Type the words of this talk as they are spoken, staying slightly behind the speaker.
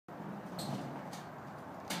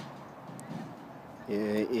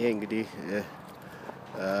ይሄ እንግዲህ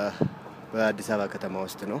በአዲስ አበባ ከተማ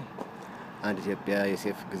ውስጥ ነው። አንድ ኢትዮጵያ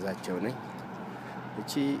የሴፍ ግዛቸው ነኝ።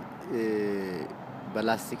 እቺ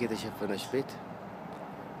በላስቲክ የተሸፈነች ቤት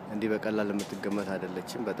እንዲህ በቀላል የምትገመት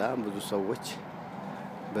አይደለችም። በጣም ብዙ ሰዎች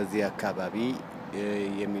በዚህ አካባቢ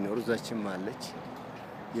የሚኖሩ ዛችም አለች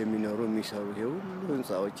የሚኖሩ የሚሰሩ የሁሉ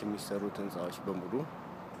ህንጻዎች የሚሰሩት ህንጻዎች በሙሉ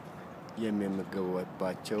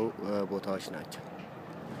የሚመገቡባቸው ቦታዎች ናቸው።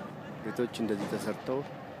 ቤቶች እንደዚህ ተሰርተው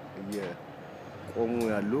የቆሙ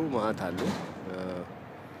ያሉ ማአት አሉ።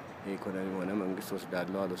 የኢኮኖሚ ሆነ መንግስት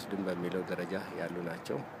ወስዳለው አልወስድም በሚለው ደረጃ ያሉ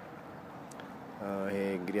ናቸው። ይሄ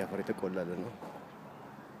እንግዲህ አፈር የተቆለለ ነው።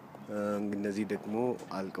 እነዚህ ደግሞ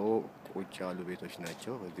አልቀው ቁጭ ያሉ ቤቶች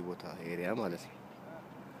ናቸው በዚህ ቦታ ኤሪያ ማለት ነው።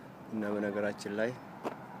 እና በነገራችን ላይ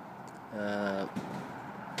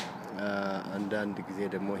አንዳንድ ጊዜ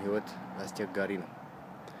ደግሞ ህይወት አስቸጋሪ ነው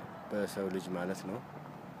በሰው ልጅ ማለት ነው።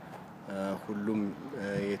 ሁሉም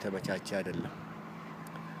የተመቻቸ አይደለም።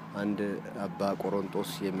 አንድ አባ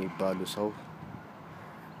ቆሮንጦስ የሚባሉ ሰው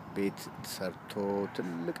ቤት ሰርቶ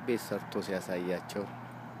ትልቅ ቤት ሰርቶ ሲያሳያቸው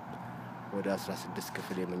ወደ 16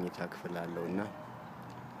 ክፍል የመኝታ ክፍል አለውና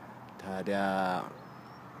ታዲያ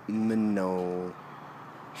ምን ነው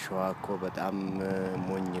ሸዋኮ በጣም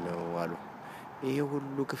ሞኝ ነው አሉ። ይሄ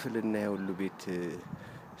ሁሉ ክፍልና ይሄ ሁሉ ቤት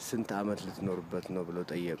ስንት አመት ልትኖርበት ነው ብለው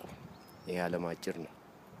ጠየቁ። ይሄ ዓለም አጭር ነው።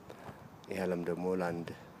 ይሄ ዓለም ደግሞ ለአንድ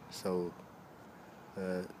ሰው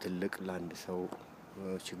ትልቅ ለአንድ ሰው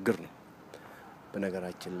ችግር ነው።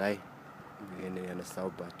 በነገራችን ላይ ይሄንን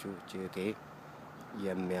ያነሳውባችሁ እህቴ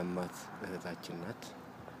የሚያማት እህታችን ናት።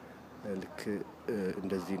 ልክ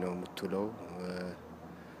እንደዚህ ነው የምትውለው።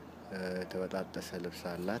 ተወጣጣሰ ልብስ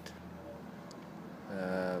አላት።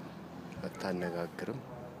 አታነጋግርም።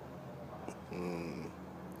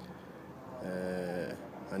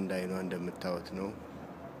 አንድ አይኗ እንደምታወት ነው።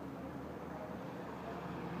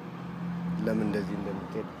 ለምን እንደዚህ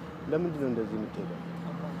እንደምትሄድ ለምንድን ነው እንደዚህ የምትሄደው?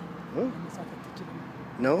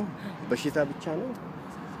 ነው በሽታ ብቻ ነው?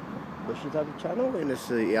 በሽታ ብቻ ነው ወይስ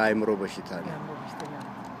የአእምሮ በሽታ ነው?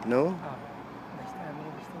 ነው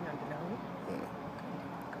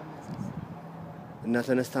እና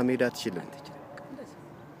ተነስታ መሄድ አትችልም።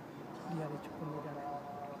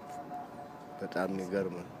 በጣም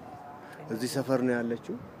የሚገርም ነው። እዚህ ሰፈር ነው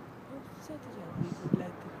ያለችው?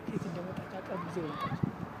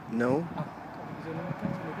 ነው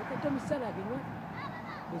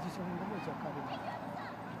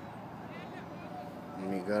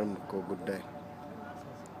የሚገርም እኮ ጉዳይ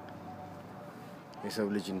የሰው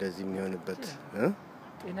ልጅ እንደዚህ የሚሆንበት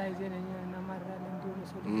ጤና ይዘነኛና ማራን እንደሆነ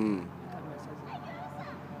ሰው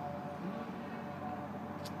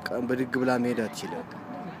ቀን በድግ ብላ መሄድ አትችልም።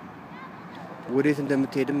 ወዴት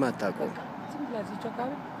እንደምትሄድም አታውቅም።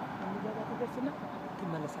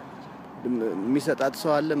 የሚሰጣት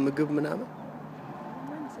ሰው አለ ምግብ ምናምን?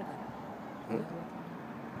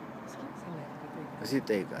 እሺ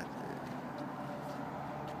ጠይቃት።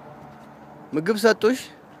 ምግብ ሰጡሽ?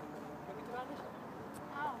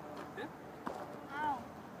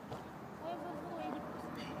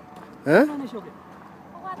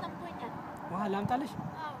 ውሃ ላምጣልሽ?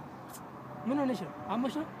 ምን ሆነሽ ነው?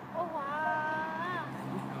 አሞሽ ነው?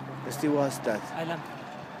 እስቲ ውሃ ስጣት።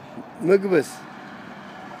 ምግብስ?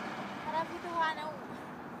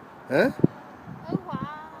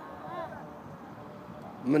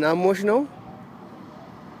 ምን አሞሽ ነው?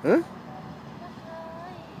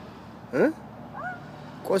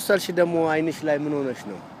 ቆሰልሽ ደግሞ አይንሽ ላይ ምን ሆነሽ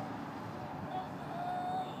ነው?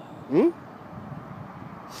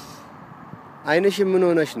 አይንሽ ምን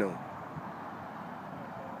ሆነሽ ነው?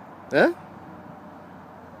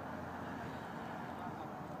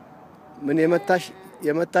 ምን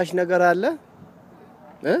የመታሽ ነገር አለ?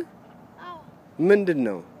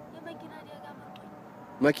 ምንድነው?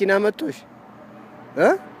 መኪና መጥቶሽ?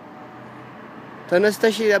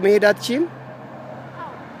 ተነስተሽ መሄድ አትችይም?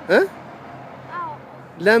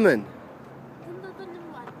 ለምን?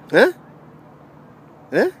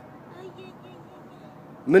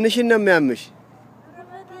 ምንሽን ነው የሚያምሽ?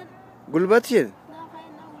 ጉልበትሽን?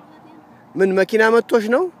 ምን መኪና መጥቶሽ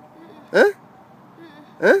ነው?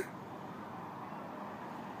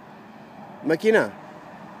 መኪና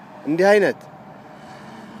እንዲህ አይነት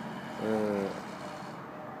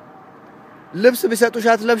ልብስ ቢሰጡሽ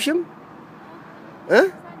አትለብሽም?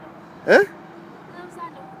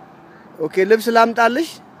 ኦኬ ልብስ ላምጣልሽ?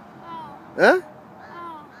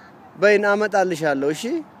 በይና አመጣልሻለሁ። እሺ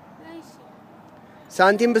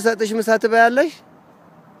ሳንቲም ብሰጥሽ ምሳ ትበያለሽ?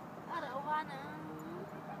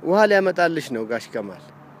 ውሃ ሊያመጣልሽ ነው ጋሽ ከማል።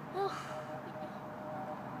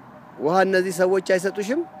 ውሃ እነዚህ ሰዎች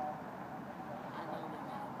አይሰጡሽም?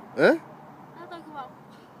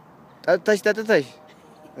 ጠጥተሽ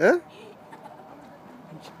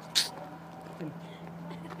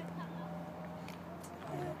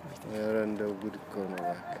ኧረ እንደው ጉድ እኮ ነው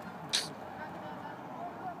እባክህ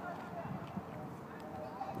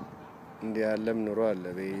እንዲህ ያለም ኑሮ አለ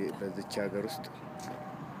በዚች ሀገር ውስጥ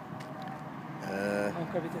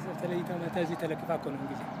ከቤተሰብ ተለይታ ማታዚ ተለክፋ እኮ ነው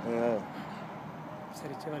እንግዲህ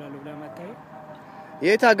ሰርቼ እበላለሁ ብላ ማታየ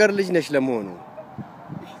የት ሀገር ልጅ ነሽ ለመሆኑ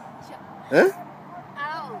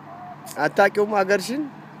አዎ አታውቂውም ሀገርሽን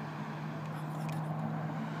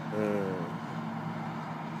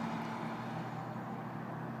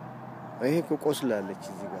ይሄ እኮ ቆስላለች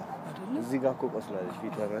እዚህ ጋር እኮ ቆስላለች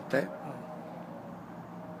ፊቷ መታይ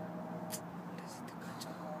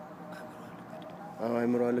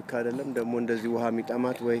አይምሮ ልክ አይደለም ደግሞ እንደዚህ ውሃ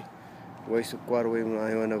የሚጠማት ወይ ስኳር ወይ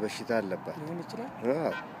የሆነ በሽታ አለባት ሊሆን ይችላል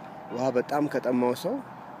አዎ ውሃ በጣም ከጠማው ሰው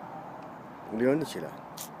ሊሆን ይችላል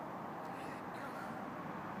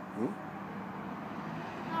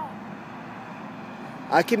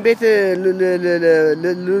ሐኪም ቤት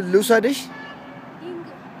ልውሰድሽ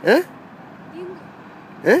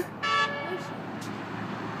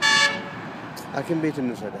ሐኪም ቤት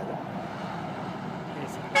እንውሰዳለን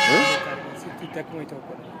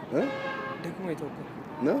ደግሞ ይተውኩ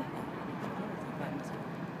ነው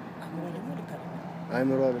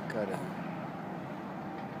አይምሮ ልክ አይደለም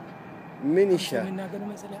ምን ይሻል ምናገር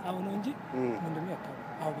መሰለህ አሁን እንጂ ምንድነው ያታው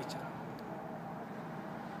አው ብቻ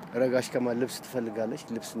ረጋሽ ከማል ልብስ ትፈልጋለሽ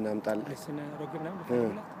ልብስ እናምጣለን ልብስና ረግና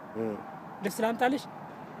ልብስ ላምጣልሽ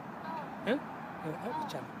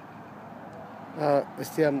ብቻ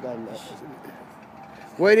እስቲ አምጣልሽ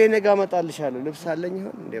ወይኔ ነገ አመጣልሻለሁ ልብስ አለኝ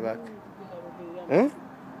ይሆን እንዴ እባክህ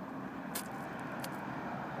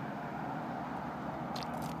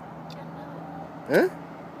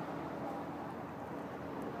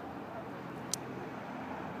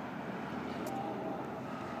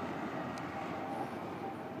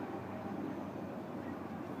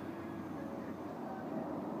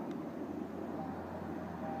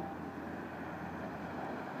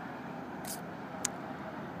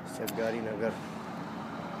አስቸጋሪ ነገር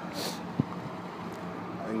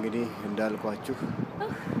እንግዲህ እንዳልኳችሁ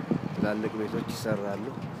ትላልቅ ቤቶች ይሰራሉ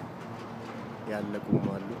ያለቁም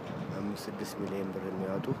አሉ 5-6 ሚሊዮን ብር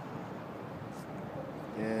የሚያወጡ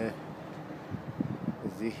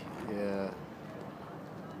እዚህ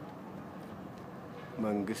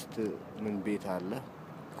መንግስት ምን ቤት አለ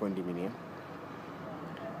ኮንዶሚኒየም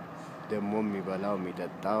ደግሞ የሚበላው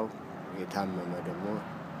የሚጠጣው የታመመ ደግሞ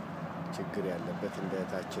ችግር ያለበት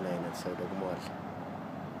እንደታችን አይነት ሰው ደግሞ አለ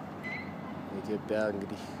ኢትዮጵያ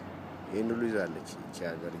እንግዲህ ይሄን ሁሉ ይዛለች እቺ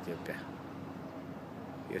ሀገር ኢትዮጵያ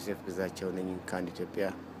ዮሴፍ ግዛቸው ነኝ ከአንድ ኢትዮጵያ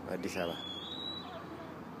አዲስ አበባ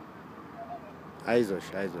አይዞሽ